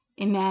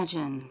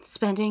Imagine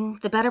spending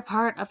the better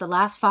part of the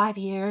last 5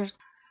 years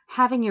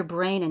having your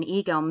brain and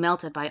ego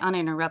melted by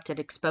uninterrupted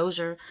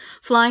exposure,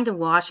 flying to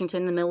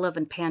Washington in the middle of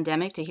a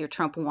pandemic to hear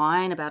Trump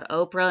whine about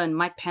Oprah and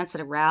Mike Pence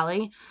at a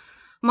rally,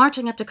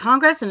 marching up to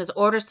Congress and his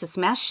orders to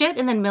smash shit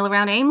and then mill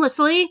around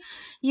aimlessly.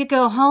 You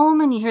go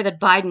home and you hear that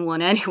Biden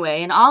won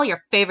anyway, and all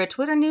your favorite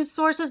Twitter news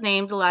sources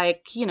named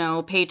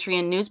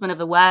Patreon Newsmen of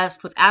the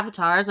West with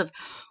avatars of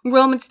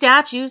Roman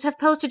statues have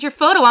posted your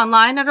photo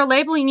online and are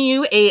labeling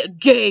you a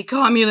gay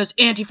communist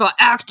Antifa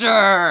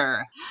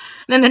actor.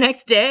 Then the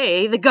next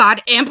day, the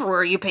god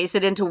emperor you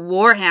pasted into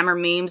Warhammer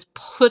memes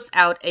puts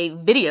out a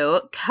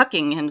video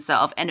cucking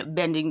himself and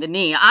bending the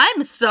knee.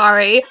 I'm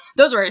sorry,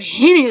 those were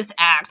heinous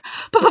acts.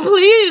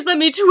 Please let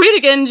me tweet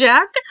again,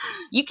 Jack.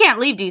 You can't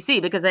leave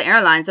DC because the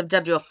airlines have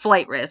dubbed you a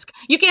flight risk.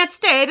 You can't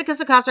stay because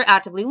the cops are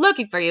actively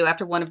looking for you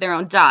after one of their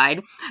own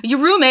died. Your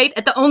roommate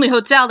at the only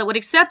hotel that would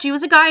accept you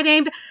is a guy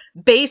named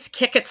Base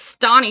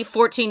Kikistani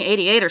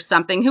 1488 or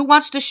something who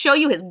wants to show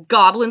you his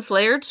Goblin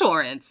Slayer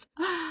torrents.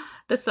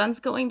 The sun's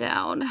going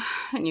down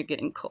and you're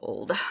getting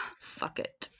cold. Fuck it.